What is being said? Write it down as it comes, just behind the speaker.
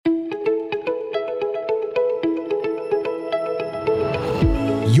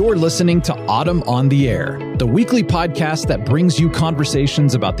You're listening to Autumn on the Air, the weekly podcast that brings you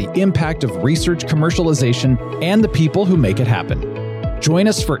conversations about the impact of research commercialization and the people who make it happen. Join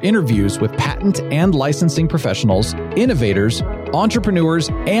us for interviews with patent and licensing professionals, innovators, entrepreneurs,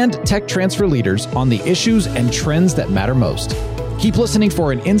 and tech transfer leaders on the issues and trends that matter most. Keep listening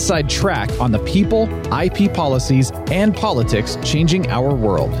for an inside track on the people, IP policies, and politics changing our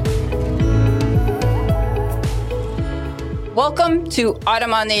world. Welcome to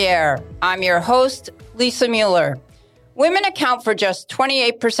Autumn on the Air. I'm your host, Lisa Mueller. Women account for just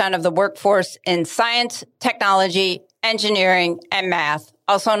 28% of the workforce in science, technology, engineering, and math,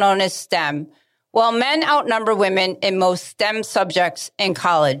 also known as STEM, while men outnumber women in most STEM subjects in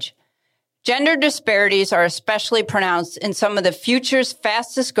college. Gender disparities are especially pronounced in some of the future's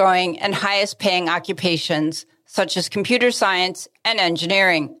fastest growing and highest paying occupations, such as computer science and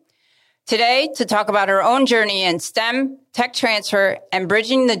engineering. Today, to talk about her own journey in STEM, tech transfer, and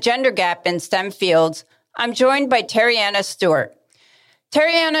bridging the gender gap in STEM fields, I'm joined by Terry-Anna Stewart.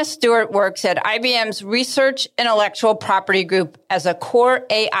 Terry-Anna Stewart works at IBM's Research Intellectual Property Group as a core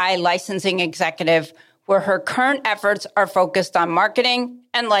AI licensing executive, where her current efforts are focused on marketing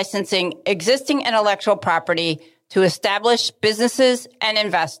and licensing existing intellectual property to established businesses and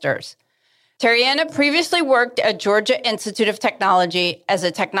investors. Terry-Anna previously worked at Georgia Institute of Technology as a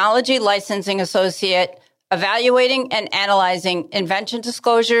technology licensing associate, evaluating and analyzing invention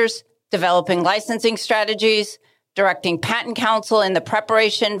disclosures, developing licensing strategies, directing patent counsel in the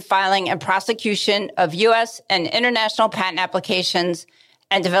preparation, filing, and prosecution of U.S. and international patent applications,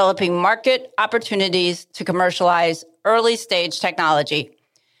 and developing market opportunities to commercialize early-stage technology.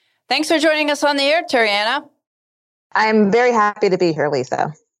 Thanks for joining us on the air, Terry-Anna. I'm very happy to be here,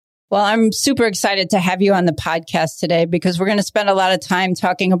 Lisa. Well, I'm super excited to have you on the podcast today because we're going to spend a lot of time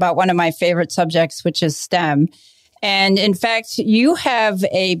talking about one of my favorite subjects, which is STEM. And in fact, you have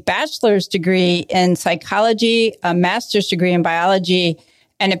a bachelor's degree in psychology, a master's degree in biology,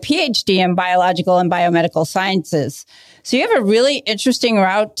 and a PhD in biological and biomedical sciences. So you have a really interesting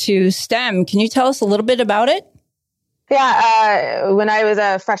route to STEM. Can you tell us a little bit about it? Yeah, when I was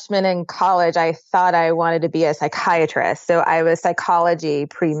a freshman in college, I thought I wanted to be a psychiatrist. So I was psychology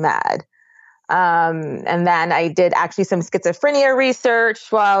pre-med. And then I did actually some schizophrenia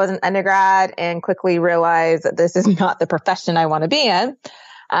research while I was an undergrad and quickly realized that this is not the profession I want to be in.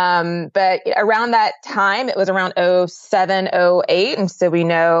 But around that time, it was around 07, 08. And so we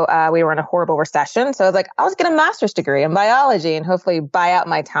know we were in a horrible recession. So I was like, I was getting a master's degree in biology and hopefully buy out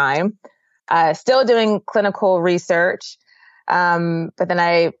my time. Still doing clinical research. But then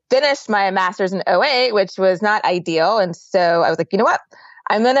I finished my master's in 08, which was not ideal. And so I was like, you know what?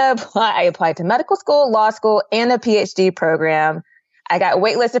 I'm going to apply. I applied to medical school, law school, and a PhD program. I got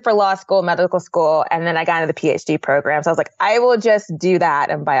waitlisted for law school, medical school, and then I got into the PhD program. So I was like, I will just do that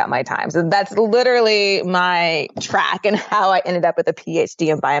and buy out my time. So that's literally my track and how I ended up with a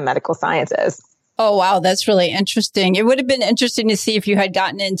PhD in biomedical sciences. Oh, wow. That's really interesting. It would have been interesting to see if you had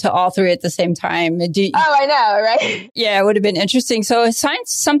gotten into all three at the same time. I know, right? Yeah, it would have been interesting. So is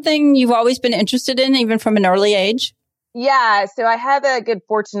science something you've always been interested in, even from an early age? Yeah. So I had the good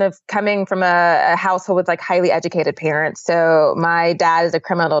fortune of coming from a household with like highly educated parents. So my dad is a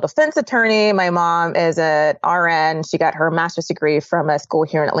criminal defense attorney. My mom is an RN. She got her master's degree from a school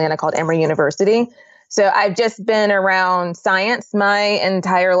here in Atlanta called Emory University. So I've just been around science my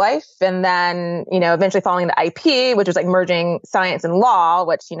entire life. And then, eventually falling into IP, which was like merging science and law,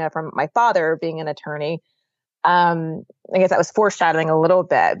 which, from my father being an attorney, I guess that was foreshadowing a little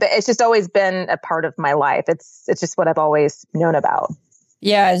bit, but it's just always been a part of my life. It's just what I've always known about.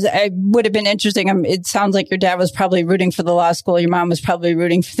 Yeah, it would have been interesting. It sounds like your dad was probably rooting for the law school. Your mom was probably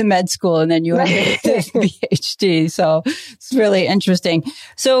rooting for the med school, and then you had the PhD. So it's really interesting.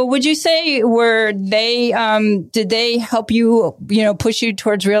 So would you say did they help you, push you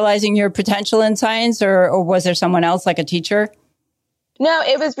towards realizing your potential in science, or was there someone else like a teacher? No,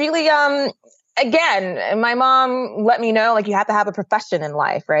 it was really, again, my mom let me know, like, you have to have a profession in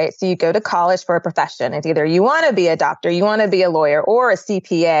life, right? So you go to college for a profession. It's either you want to be a doctor, you want to be a lawyer, or a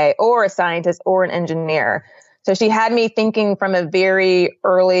CPA, or a scientist, or an engineer. So she had me thinking from a very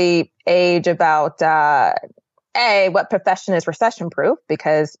early age about, what profession is recession proof?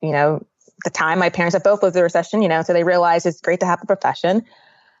 Because, at the time my parents have both lived through the recession, so they realized it's great to have a profession.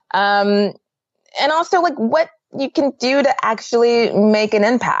 And also like what you can do to actually make an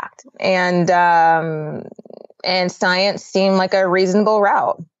impact. And science seemed like a reasonable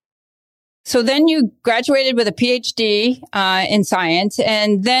route. So then you graduated with a PhD in science,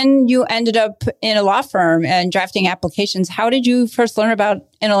 and then you ended up in a law firm and drafting applications. How did you first learn about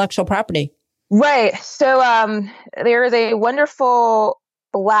intellectual property? Right. So there is a wonderful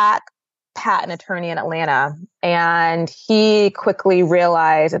Black patent attorney in Atlanta, and he quickly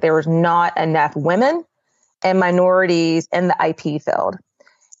realized that there was not enough women and minorities in the IP field.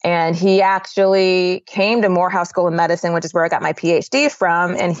 And he actually came to Morehouse School of Medicine, which is where I got my PhD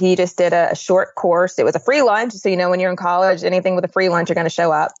from. And he just did a short course. It was a free lunch. So, when you're in college, anything with a free lunch, you're going to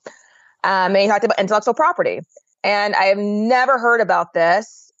show up. And he talked about intellectual property. And I have never heard about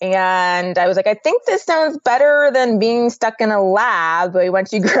this. And I was like, I think this sounds better than being stuck in a lab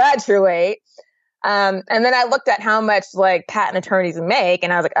once you graduate. And then I looked at how much patent attorneys make,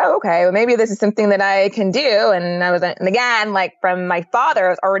 and I was like, oh, okay, well, maybe this is something that I can do. And again, from my father, I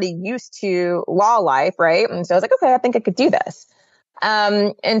was already used to law life, right? And so I was like, okay, I think I could do this.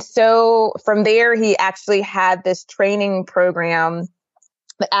 And so from there, he actually had this training program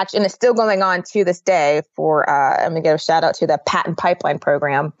and it's still going on to this day for, I'm going to give a shout out to the Patent Pipeline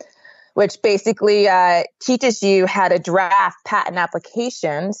Program, which basically teaches you how to draft patent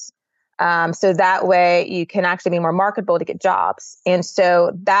applications. So that way you can actually be more marketable to get jobs. And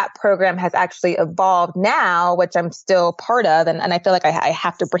so that program has actually evolved now, which I'm still part of. And I feel like I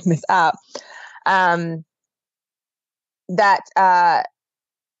have to bring this up, that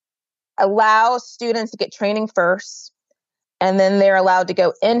allows students to get training first, and then they're allowed to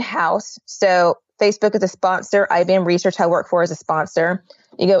go in-house. So Facebook is a sponsor. IBM Research I work for is a sponsor.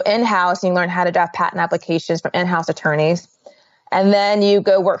 You go in-house and you learn how to draft patent applications from in-house attorneys. And then you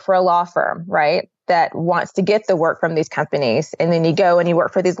go work for a law firm, right, that wants to get the work from these companies. And then you go and you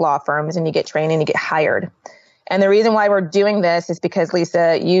work for these law firms and you get trained and you get hired. And the reason why we're doing this is because,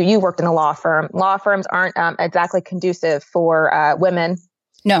 Lisa, you worked in a law firm. Law firms aren't exactly conducive for women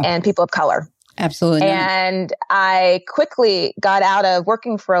and people of color. Absolutely. And I quickly got out of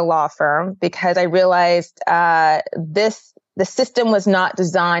working for a law firm because I realized the system was not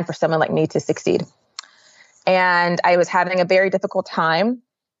designed for someone like me to succeed. And I was having a very difficult time.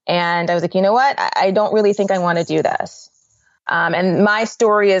 And I was like, you know what? I don't really think I want to do this. And my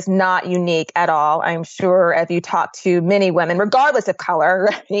story is not unique at all. I'm sure if you talk to many women, regardless of color,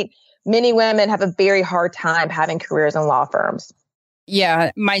 right? Many women have a very hard time having careers in law firms.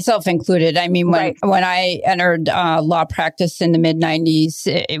 Yeah, myself included. I mean, when I entered law practice in the mid-90s,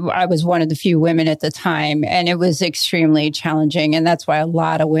 I was one of the few women at the time, and it was extremely challenging. And that's why a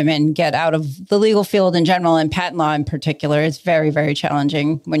lot of women get out of the legal field in general, and patent law in particular. It's very, very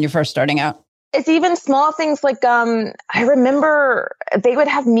challenging when you're first starting out. It's even small things like I remember they would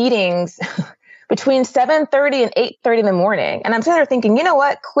have meetings between 7:30 and 8:30 in the morning. And I'm sitting there thinking, you know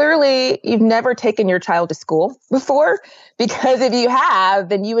what? Clearly, you've never taken your child to school before, because if you have,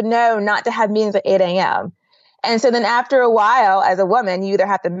 then you would know not to have meetings at 8 a.m. And so then after a while, as a woman, you either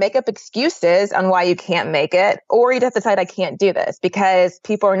have to make up excuses on why you can't make it, or you have to decide, I can't do this, because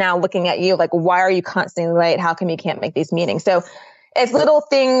people are now looking at you like, why are you constantly late? How come you can't make these meetings? So it's little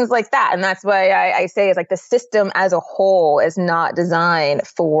things like that. And that's why I say it's like the system as a whole is not designed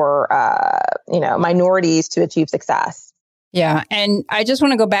for, minorities to achieve success. Yeah. And I just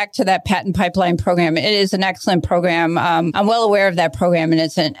want to go back to that Patent Pipeline Program. It is an excellent program. I'm well aware of that program, and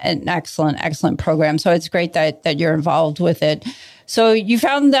it's an excellent, excellent program. So it's great that you're involved with it. So you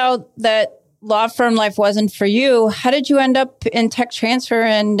found out that law firm life wasn't for you. How did you end up in tech transfer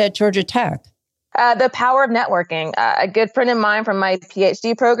and at Georgia Tech? The power of networking. A good friend of mine from my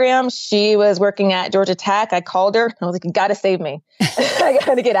PhD program, she was working at Georgia Tech. I called her. I was like, you got to save me. I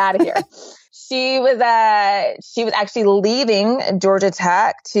got to get out of here. She was actually leaving Georgia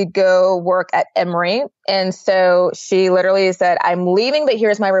Tech to go work at Emory. And so she literally said, I'm leaving, but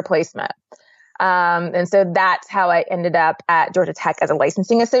here's my replacement. And so that's how I ended up at Georgia Tech as a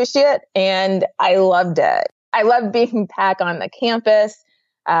licensing associate. And I loved it. I loved being back on the campus.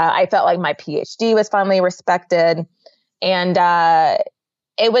 I felt like my PhD was finally respected. And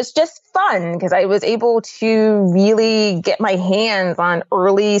it was just fun because I was able to really get my hands on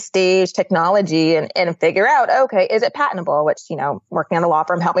early stage technology and figure out, okay, is it patentable? Which, working on a law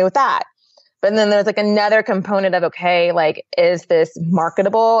firm helped me with that. But then there's another component of, okay, is this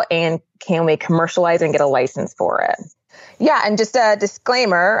marketable and can we commercialize and get a license for it? Yeah. And just a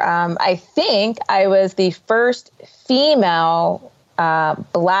disclaimer, I think I was the first female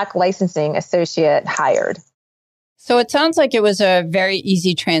Black licensing associate hired. So it sounds like it was a very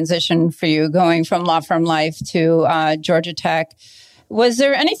easy transition for you going from law firm life to Georgia Tech. Was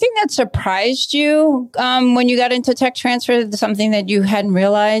there anything that surprised you when you got into tech transfer, something that you hadn't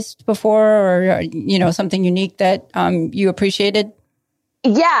realized before, or, something unique that you appreciated?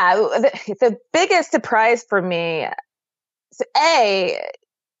 Yeah, the biggest surprise for me,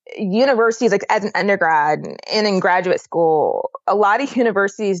 universities, as an undergrad and in graduate school, a lot of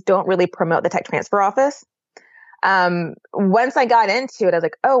universities don't really promote the tech transfer office. Once I got into it, I was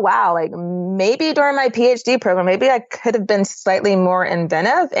like, oh, wow, like maybe during my PhD program, maybe I could have been slightly more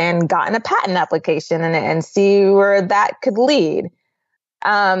inventive and gotten a patent application and see where that could lead.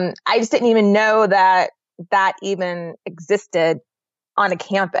 I just didn't even know that even existed on a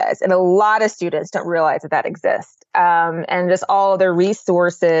campus. And a lot of students don't realize that exists. And just all the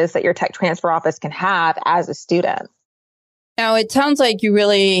resources that your tech transfer office can have as a student. Now, it sounds like you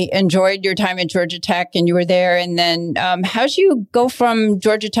really enjoyed your time at Georgia Tech and you were there. And then how'd you go from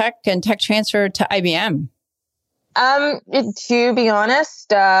Georgia Tech and tech transfer to IBM? To be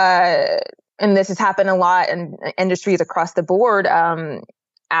honest, and this has happened a lot in industries across the board,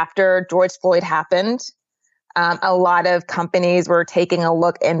 after George Floyd happened, a lot of companies were taking a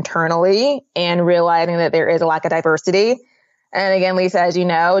look internally and realizing that there is a lack of diversity. And again, Lisa, as you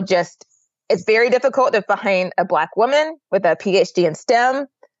know, it's very difficult to find a Black woman with a PhD in STEM,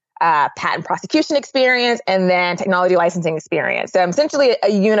 patent prosecution experience, and then technology licensing experience. So I'm essentially a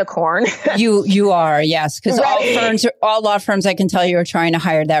unicorn. You are, yes, because right. all law firms, I can tell you, are trying to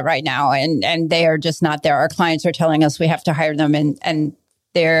hire that right now, and they are just not there. Our clients are telling us we have to hire them, and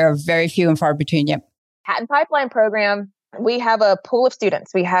they're very few and far between. Yep. Patent Pipeline program, we have a pool of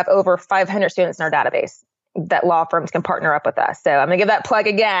students. We have over 500 students in our database that law firms can partner up with us. So I'm going to give that plug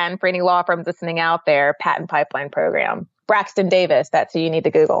again for any law firms listening out there, Patent Pipeline program. Braxton Davis, that's who you need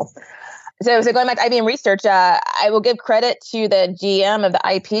to Google. So going back to IBM Research, I will give credit to the GM of the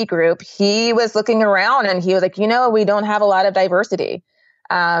IP group. He was looking around and he was like, we don't have a lot of diversity.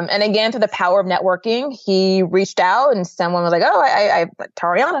 And again, through the power of networking, he reached out and someone was like, I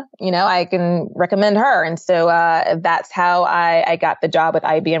Tariana, I can recommend her. And so that's how I got the job with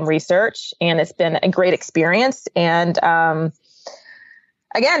IBM Research. And it's been a great experience. And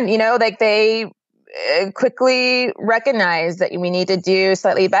again, they quickly recognized that we need to do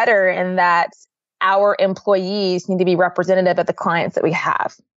slightly better and that our employees need to be representative of the clients that we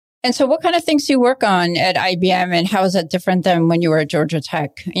have. And so what kind of things do you work on at IBM and how is that different than when you were at Georgia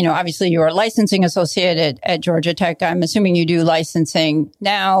Tech? Obviously you were a licensing associate at Georgia Tech. I'm assuming you do licensing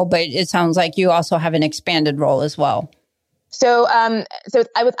now, but it sounds like you also have an expanded role as well. So I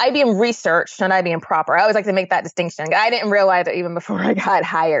with IBM Research, not IBM proper. I always like to make that distinction. I didn't realize it even before I got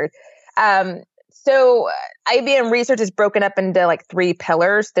hired. So IBM Research is broken up into like three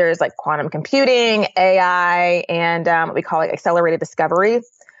pillars. There's like quantum computing, AI, and what we call accelerated discovery.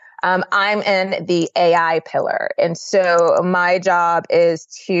 I'm in the AI pillar. And so my job is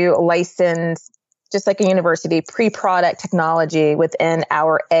to license, just like a university, pre-product technology within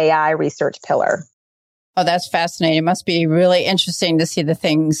our AI research pillar. Oh, that's fascinating. It must be really interesting to see the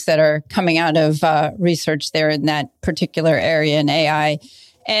things that are coming out of research there in that particular area in AI.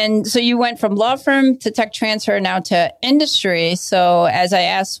 And so you went from law firm to tech transfer, now to industry. So as I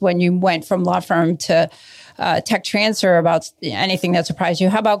asked when you went from law firm to tech transfer about anything that surprised you,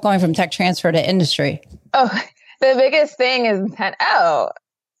 how about going from tech transfer to industry? Oh, the biggest thing is that,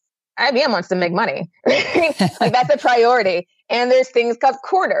 IBM wants to make money. Like that's a priority. And there's things called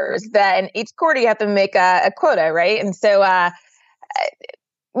quarters that in each quarter you have to make a quota, right? And so,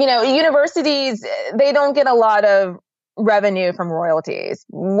 universities, they don't get a lot of revenue from royalties.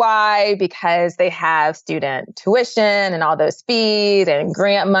 Why? Because they have student tuition and all those fees and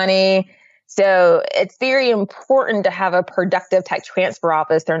grant money. So it's very important to have a productive tech transfer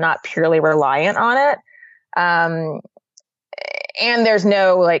office. They're not purely reliant on it. And there's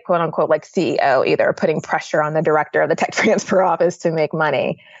no quote unquote CEO either putting pressure on the director of the tech transfer office to make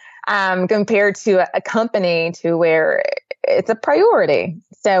money, compared to a company to where it's a priority.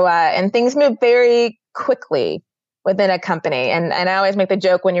 So, and things move very quickly within a company. And I always make the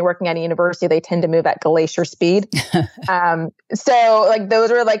joke when you're working at a university, they tend to move at glacier speed. So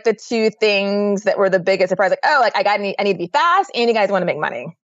those were the two things that were the biggest surprise. I need to be fast and you guys want to make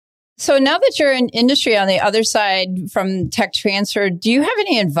money. So now that you're in industry on the other side from tech transfer, do you have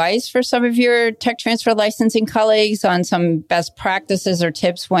any advice for some of your tech transfer licensing colleagues on some best practices or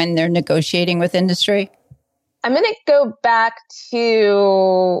tips when they're negotiating with industry? I'm going to go back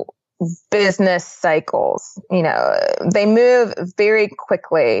to business cycles. They move very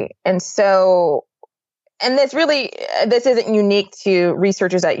quickly. And so, and this isn't unique to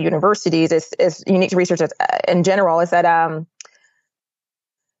researchers at universities. It's unique to researchers in general, is that,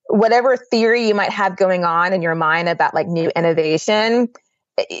 whatever theory you might have going on in your mind about new innovation,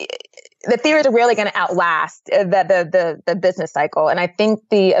 the theories are really going to outlast the business cycle. And I think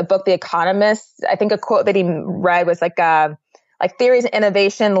the book, The Economist, I think a quote that he read was theories and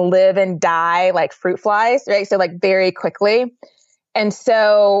innovation live and die like fruit flies, right? So very quickly. And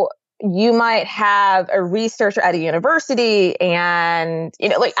so you might have a researcher at a university and,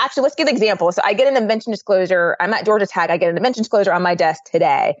 like actually, let's give an example. So I get an invention disclosure. I'm at Georgia Tech. I get an invention disclosure on my desk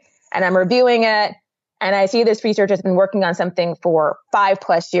today and I'm reviewing it. And I see this researcher has been working on something for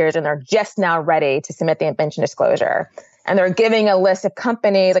 5+ years and they're just now ready to submit the invention disclosure. And they're giving a list of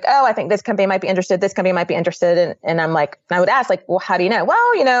companies like, oh, I think this company might be interested. This company might be interested. And I'm like, I would ask like, well, how do you know?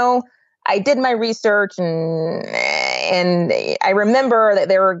 Well, I did my research and I remember that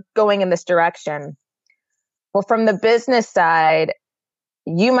they were going in this direction. Well, from the business side,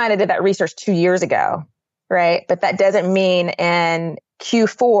 you might have did that research 2 years ago, right? But that doesn't mean in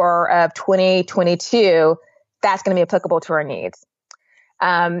Q4 of 2022, that's going to be applicable to our needs.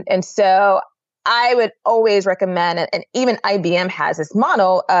 And so I would always recommend, and even IBM has this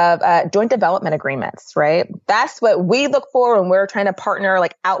model of joint development agreements, right? That's what we look for when we're trying to partner,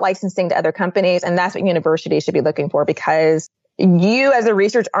 like out licensing to other companies. And that's what universities should be looking for, because you as a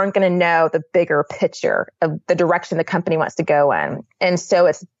researcher aren't going to know the bigger picture of the direction the company wants to go in. And so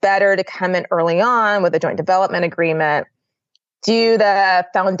it's better to come in early on with a joint development agreement, do the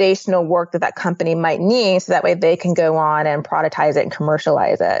foundational work that company might need so that way they can go on and productize it and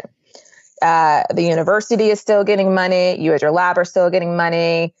commercialize it. The university is still getting money. You as your lab are still getting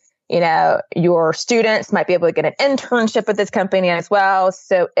money. Your students might be able to get an internship with this company as well.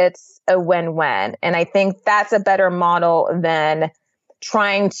 So it's a win-win. And I think that's a better model than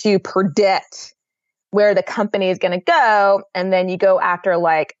trying to predict where the company is going to go. And then you go after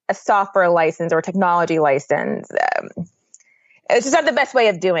like a software license or a technology license. It's just not the best way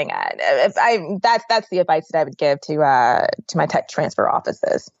of doing it. That's the advice that I would give to my tech transfer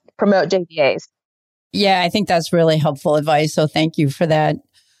offices. Promote JDAs. Yeah, I think that's really helpful advice. So thank you for that.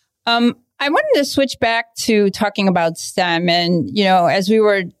 I wanted to switch back to talking about STEM. And, as we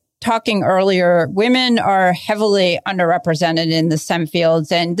were talking earlier, women are heavily underrepresented in the STEM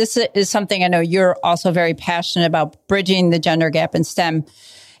fields. And this is something I know you're also very passionate about, bridging the gender gap in STEM.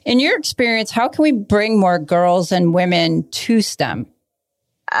 In your experience, how can we bring more girls and women to STEM?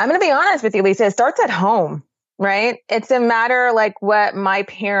 I'm going to be honest with you, Lisa. It starts at home. Right? It's a matter like what my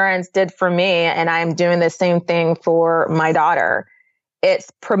parents did for me, and I'm doing the same thing for my daughter.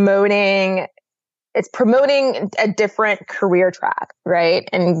 It's promoting a different career track, right?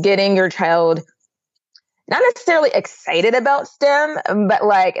 And getting your child not necessarily excited about STEM, but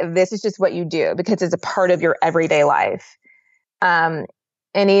like, this is just what you do because it's a part of your everyday life.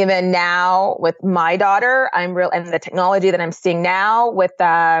 And even now with my daughter, and the technology that I'm seeing now with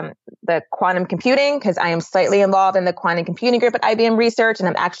the quantum computing, because I am slightly involved in the quantum computing group at IBM Research, and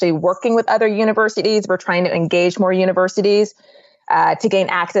I'm actually working with other universities. We're trying to engage more universities to gain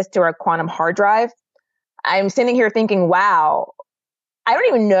access to our quantum hard drive. I'm sitting here thinking, wow, I don't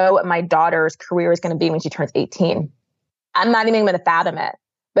even know what my daughter's career is going to be when she turns 18. I'm not even going to fathom it.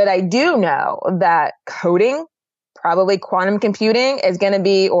 But I do know that coding, probably quantum computing is going to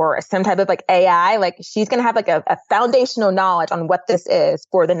be, or some type of like AI, like she's going to have like a foundational knowledge on what this is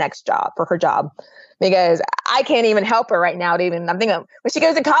for the next job, for her job. Because I can't even help her right now to even, I'm thinking when she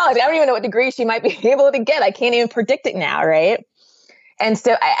goes to college, I don't even know what degree she might be able to get. I can't even predict it now, right? And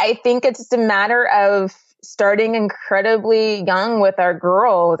so I think it's just a matter of starting incredibly young with our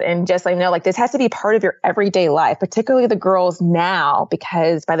girls and just like, this has to be part of your everyday life, particularly the girls now,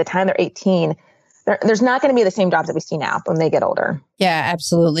 because by the time they're 18, there's not going to be the same jobs that we see now when they get older. Yeah,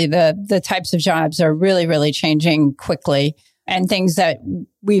 absolutely. The types of jobs are really, really changing quickly. And things that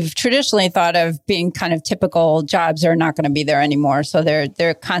we've traditionally thought of being kind of typical jobs are not going to be there anymore. So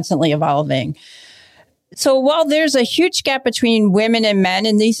they're constantly evolving. So while there's a huge gap between women and men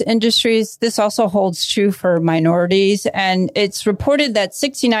in these industries, this also holds true for minorities. And it's reported that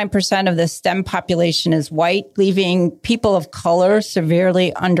 69% of the STEM population is white, leaving people of color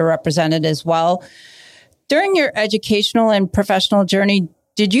severely underrepresented as well. During your educational and professional journey,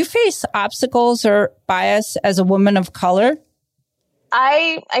 did you face obstacles or bias as a woman of color?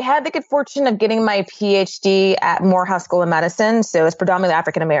 I had the good fortune of getting my PhD at Morehouse School of Medicine. So it's predominantly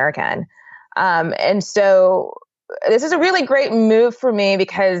African American. And so this is a really great move for me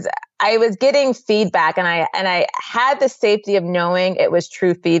because I was getting feedback and I had the safety of knowing it was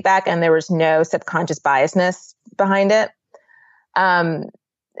true feedback and there was no subconscious biasness behind it.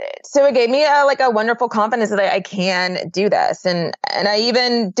 So it gave me a wonderful confidence that I can do this. And I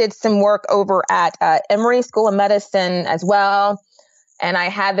even did some work over at Emory School of Medicine as well. And I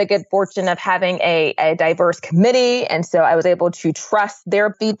had the good fortune of having a diverse committee. And so I was able to trust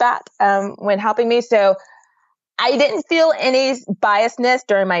their feedback when helping me. So I didn't feel any biasness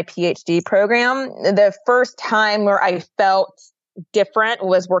during my PhD program. The first time where I felt different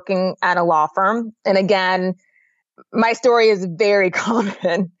was working at a law firm. And again, my story is very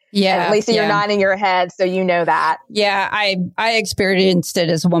common. Yeah. And Lisa, you're nodding your head, so you know that. Yeah, I experienced it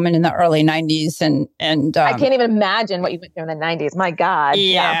as a woman in the early 90s. And I can't even imagine what you went through in the 90s. My God.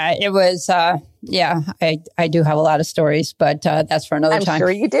 Yeah, it was, I do have a lot of stories, but that's for another time. I'm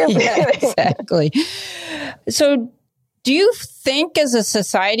sure you do. Yeah, exactly. So do you think as a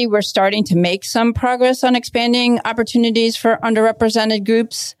society, we're starting to make some progress on expanding opportunities for underrepresented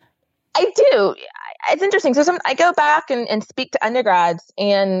groups? I do. It's interesting. So I go back and speak to undergrads,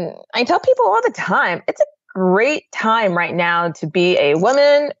 and I tell people all the time, it's a great time right now to be a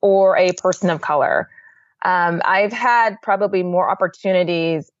woman or a person of color. I've had probably more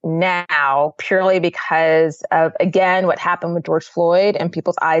opportunities now purely because of, again, what happened with George Floyd and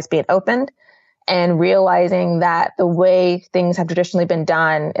people's eyes being opened and realizing that the way things have traditionally been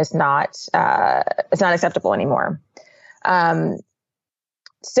done is not acceptable anymore.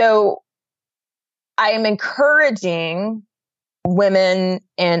 So I am encouraging women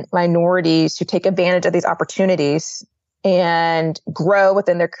and minorities to take advantage of these opportunities and grow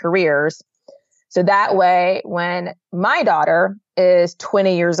within their careers. So that way, when my daughter is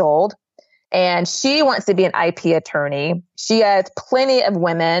 20 years old and she wants to be an IP attorney, she has plenty of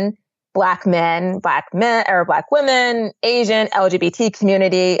women, Black men, or Black women, Asian, LGBT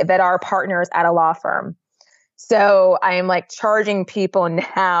community that are partners at a law firm. So I am like charging people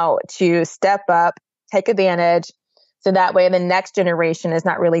now to step up, take advantage. So that way the next generation is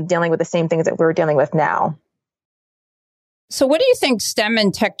not really dealing with the same things that we're dealing with now. So what do you think STEM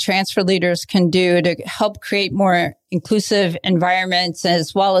and tech transfer leaders can do to help create more inclusive environments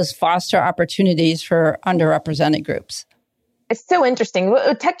as well as foster opportunities for underrepresented groups? It's so interesting.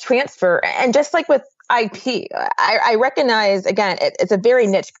 Tech transfer, and just like with IP, I recognize, again, it's a very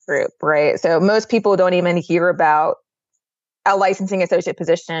niche group, right? So most people don't even hear about a licensing associate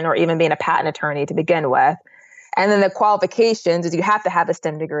position or even being a patent attorney to begin with. And then the qualifications is you have to have a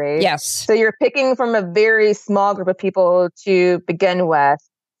STEM degree. Yes. So you're picking from a very small group of people to begin with.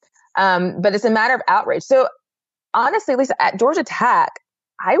 But it's a matter of outreach. So honestly, Lisa, at Georgia Tech,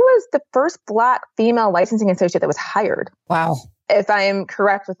 I was the first Black female licensing associate that was hired. Wow. If I am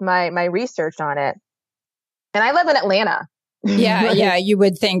correct with my research on it. And I live in Atlanta. Yeah. You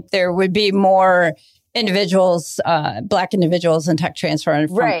would think there would be more individuals, Black individuals in tech transfer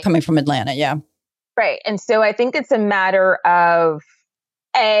coming from Atlanta. Yeah. Right. And so I think it's a matter of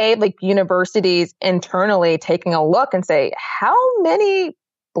like universities internally taking a look and say, how many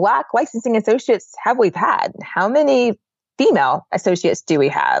Black licensing associates have we had? How many female associates do we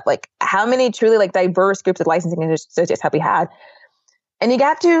have? Like how many truly like diverse groups of licensing associates have we had? And you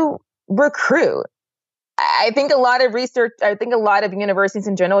have to recruit. I think a lot of universities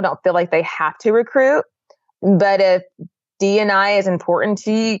in general don't feel like they have to recruit, but if D&I is important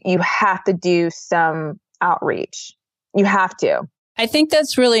to you, you have to do some outreach. You have to. I think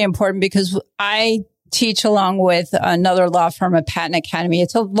that's really important because I teach along with another law firm, a Patent Academy.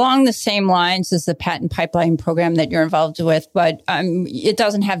 It's along the same lines as the patent pipeline program that you're involved with, but it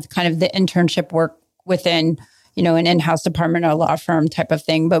doesn't have kind of the internship work within, an in-house department or a law firm type of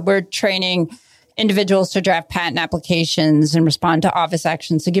thing. But we're training individuals to draft patent applications and respond to office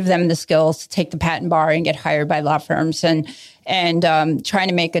actions to give them the skills to take the patent bar and get hired by law firms and trying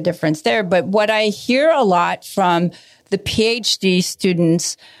to make a difference there. But what I hear a lot from the PhD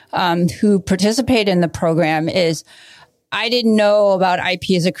students who participate in the program is, I didn't know about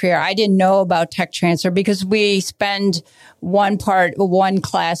IP as a career. I didn't know about tech transfer because we spend one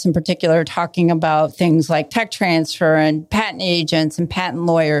class in particular talking about things like tech transfer and patent agents and patent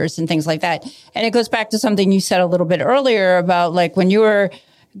lawyers and things like that. And it goes back to something you said a little bit earlier about like when you were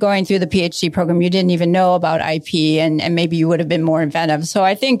going through the PhD program, you didn't even know about IP and maybe you would have been more inventive. So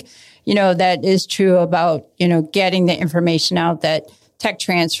I think, that is true about, getting the information out that tech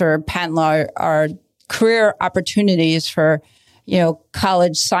transfer, patent law are career opportunities for,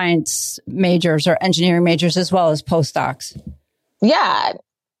 college science majors or engineering majors as well as postdocs. Yeah.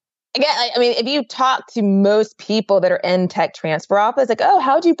 Again, I mean, if you talk to most people that are in tech transfer office, like, oh,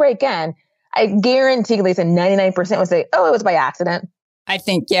 how'd you break in? I guarantee at least 99% would say, oh, it was by accident. I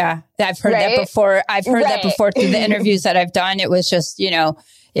think, yeah, I've heard that before. I've heard that before through the interviews that I've done. It was just,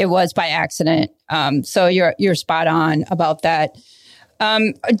 it was by accident. So you're spot on about that.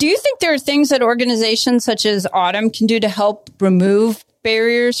 Do you think there are things that organizations such as Autumn can do to help remove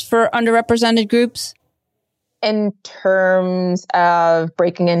barriers for underrepresented groups? In terms of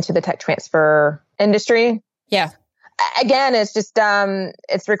breaking into the tech transfer industry? Yeah. Again, it's just,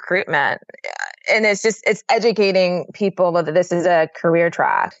 it's recruitment. And it's educating people that this is a career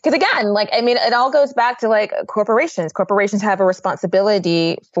track. Because again, it all goes back to corporations. Corporations have a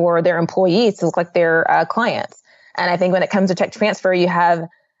responsibility for their employees to look like their clients. And I think when it comes to tech transfer, you have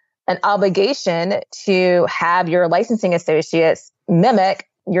an obligation to have your licensing associates mimic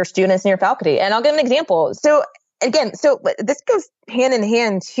your students in your faculty. And I'll give an example. So this goes hand in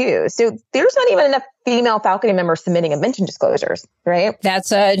hand too. So there's not even enough female faculty members submitting invention disclosures, right?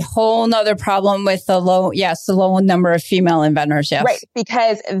 That's a whole nother problem with the low number of female inventors. Yes. Right.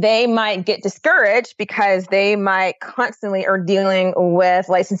 Because they might get discouraged because they might constantly are dealing with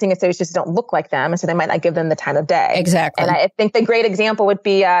licensing associates who don't look like them. And so they might not give them the time of day. Exactly. And I think the great example would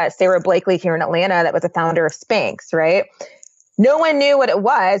be Sarah Blakely here in Atlanta that was the founder of Spanx, right? No one knew what it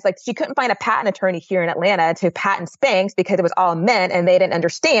was. Like, she couldn't find a patent attorney here in Atlanta to patent Spanx because it was all men and they didn't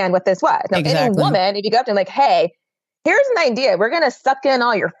understand what this was. Now, any woman, if you go up to them like, hey, here's an idea. We're going to suck in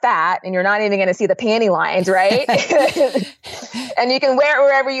all your fat and you're not even going to see the panty lines, right? And you can wear it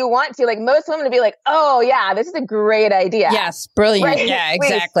wherever you want to. Like, most women would be like, oh, yeah, this is a great idea. Yes, brilliant. Right? Yeah,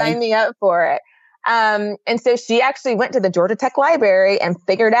 exactly. Please sign me up for it. And so she actually went to the Georgia Tech Library and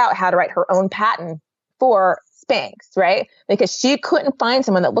figured out how to write her own patent for Spanx, right? Because she couldn't find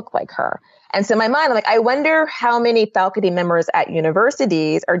someone that looked like her. And so in my mind, I'm like, I wonder how many faculty members at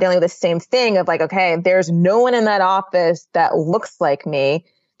universities are dealing with the same thing of like, okay, there's no one in that office that looks like me.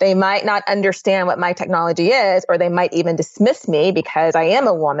 They might not understand what my technology is, or they might even dismiss me because I am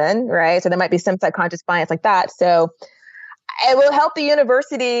a woman, right? So there might be some subconscious bias like that. So it will help the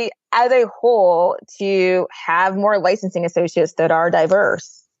university as a whole to have more licensing associates that are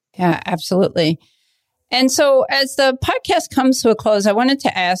diverse. Yeah, absolutely. And so as the podcast comes to a close, I wanted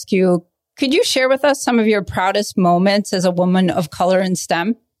to ask you, could you share with us some of your proudest moments as a woman of color in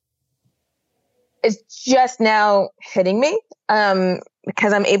STEM? It's just now hitting me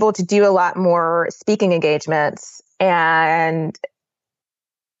because I'm able to do a lot more speaking engagements. And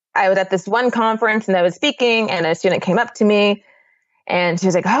I was at this one conference and I was speaking and a student came up to me and she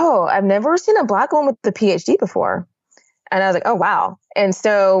was like, oh, I've never seen a Black woman with a PhD before. And I was like, oh, wow. And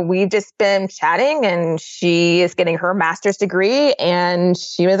so we've just been chatting and she is getting her master's degree. And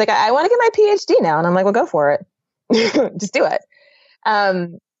she was like, I want to get my PhD now. And I'm like, well, go for it. Just do it.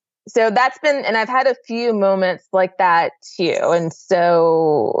 So that's been, and I've had a few moments like that too. And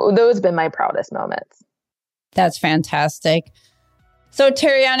so those have been my proudest moments. That's fantastic. So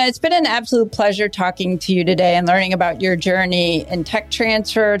Tariana, it's been an absolute pleasure talking to you today and learning about your journey in tech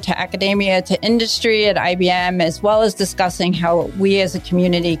transfer to academia to industry at IBM, as well as discussing how we as a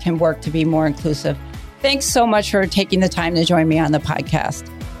community can work to be more inclusive. Thanks so much for taking the time to join me on the podcast.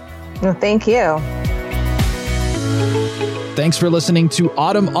 Well, thank you. Thanks for listening to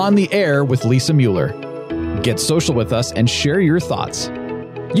Autumn on the Air with Lisa Mueller. Get social with us and share your thoughts.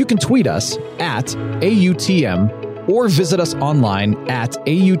 You can tweet us at AUTM or visit us online at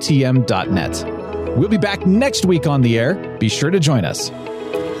autm.net. We'll be back next week on the air. Be sure to join us.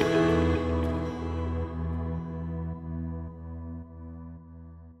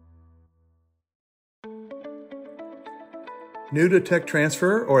 New to tech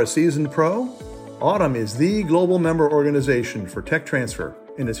transfer or a seasoned pro? Autumn is the global member organization for tech transfer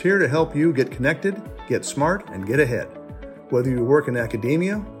and is here to help you get connected, get smart, and get ahead. Whether you work in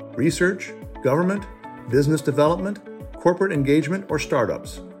academia, research, government, business development, corporate engagement, or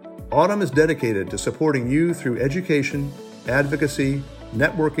startups, Autumn is dedicated to supporting you through education, advocacy,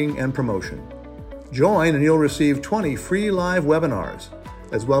 networking, and promotion. Join and you'll receive 20 free live webinars,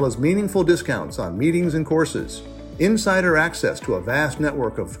 as well as meaningful discounts on meetings and courses, insider access to a vast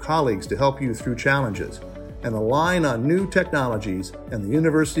network of colleagues to help you through challenges, and align on new technologies and the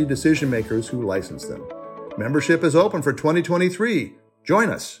university decision makers who license them. Membership is open for 2023. Join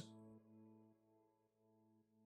us.